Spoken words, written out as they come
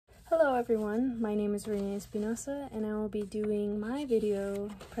Hello everyone, my name is Renee Espinosa and I will be doing my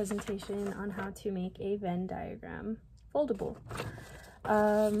video presentation on how to make a Venn diagram foldable.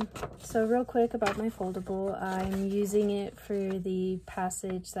 So real quick about my foldable, I'm using it for the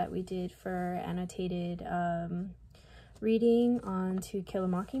passage that we did for annotated reading on To Kill a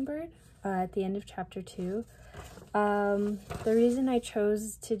Mockingbird at the end of chapter 2. The reason I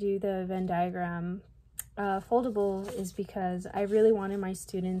chose to do the Venn diagram foldable is because I really wanted my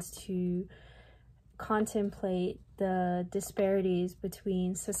students to contemplate the disparities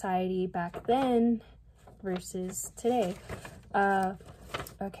between society back then versus today.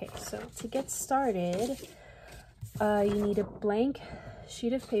 Okay, so to get started, you need a blank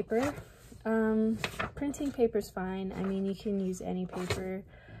sheet of paper. Printing paper's fine. I mean, you can use any paper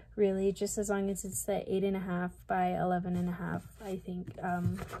really, just as long as it's the 8.5 by 11.5, I think,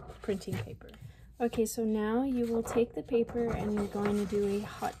 printing paper. Okay, so now you will take the paper and you're going to do a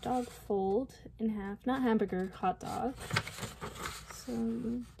hot dog fold in half. Not hamburger, hot dog. So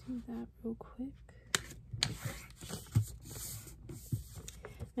we'll do that real quick.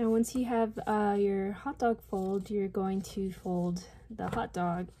 Now once you have your hot dog fold, you're going to fold the hot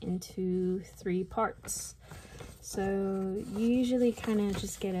dog into 3 parts. So you usually kind of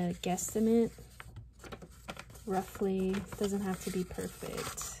just get a guesstimate, roughly, doesn't have to be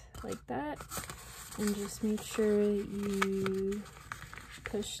perfect, like that. And just make sure you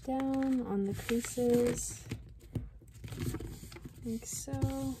push down on the creases, like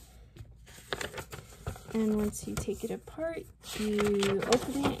so. And once you take it apart, you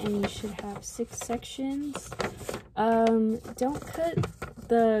open it and you should have 6 sections. Don't cut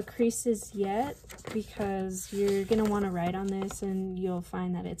the creases yet because you're gonna want to write on this and you'll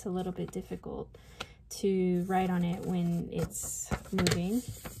find that it's a little bit difficult to write on it when it's moving.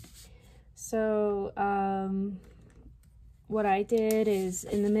 So what I did is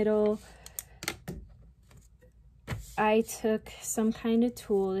in the middle, I took some kind of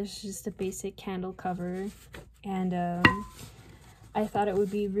tool. It's just a basic candle cover, and I thought it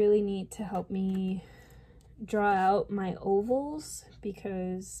would be really neat to help me draw out my ovals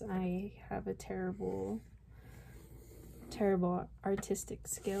because I have a terrible artistic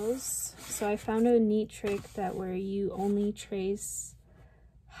skills. So I found a neat trick that where you only trace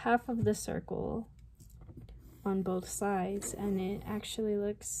half of the circle on both sides and it actually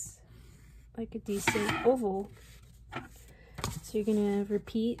looks like a decent oval. So you're gonna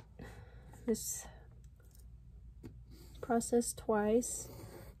repeat this process twice,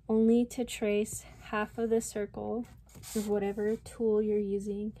 only to trace half of the circle with whatever tool you're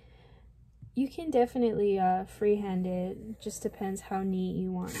using. You can definitely freehand it, just depends how neat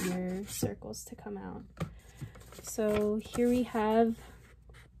you want your circles to come out. So here we have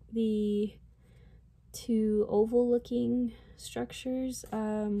the 2 oval looking structures.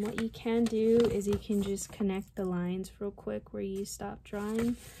 What you can do is you can just connect the lines real quick where you stop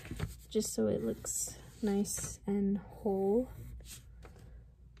drawing, just so it looks nice and whole.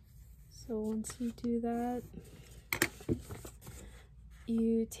 So once you do that,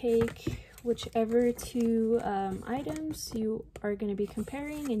 you take whichever 2 items you are going to be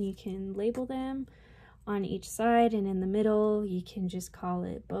comparing and you can label them on each side, and in the middle you can just call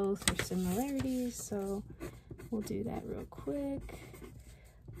it both or similarities. So we'll do that real quick.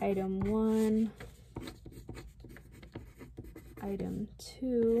 Item 1, item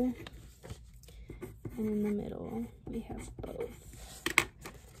 2, and in the middle we have both.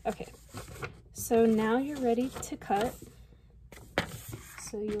 Okay, so now you're ready to cut.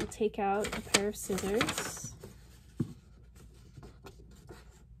 So you'll take out a pair of scissors.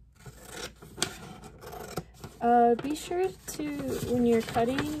 Be sure to, when you're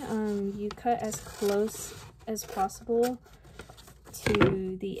cutting, you cut as close as possible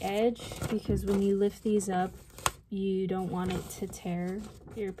to the edge, because when you lift these up, you don't want it to tear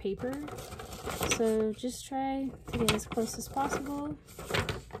your paper. So just try to get as close as possible.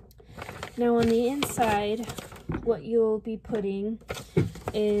 Now on the inside, what you'll be putting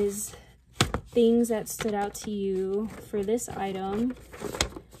is things that stood out to you for this item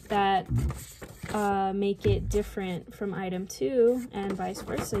that make it different from item 2, and vice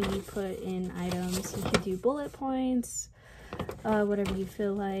versa. You put in items, you could do bullet points, whatever you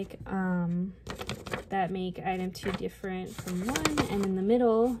feel like, that make item 2 different from 1, and in the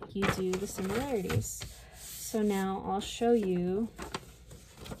middle you do the similarities. So now I'll show you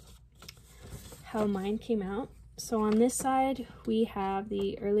how mine came out. So on this side we have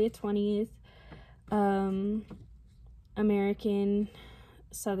the early 20th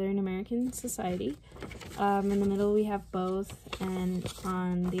Southern American Society. In the middle we have both, and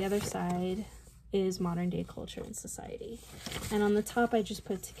on the other side is modern day culture and society. And on the top, I just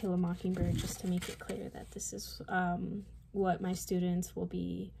put To Kill a Mockingbird just to make it clear that this is what my students will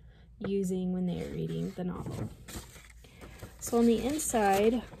be using when they are reading the novel. So on the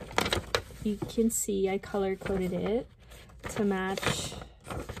inside, you can see I color coded it to match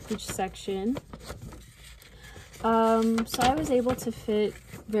each section. So I was able to fit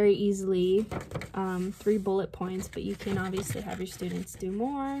very easily 3 bullet points, but you can obviously have your students do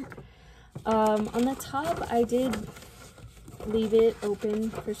more. On the top, I did leave it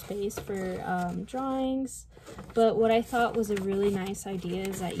open for space for drawings, but what I thought was a really nice idea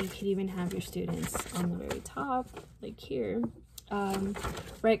is that you could even have your students on the very top, like here,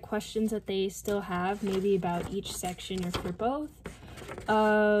 write questions that they still have, maybe about each section or for both.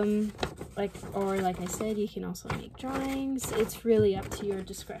 Like I said, you can also make drawings. It's really up to your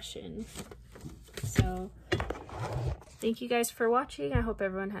discretion. So thank you guys for watching. I hope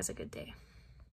everyone has a good day.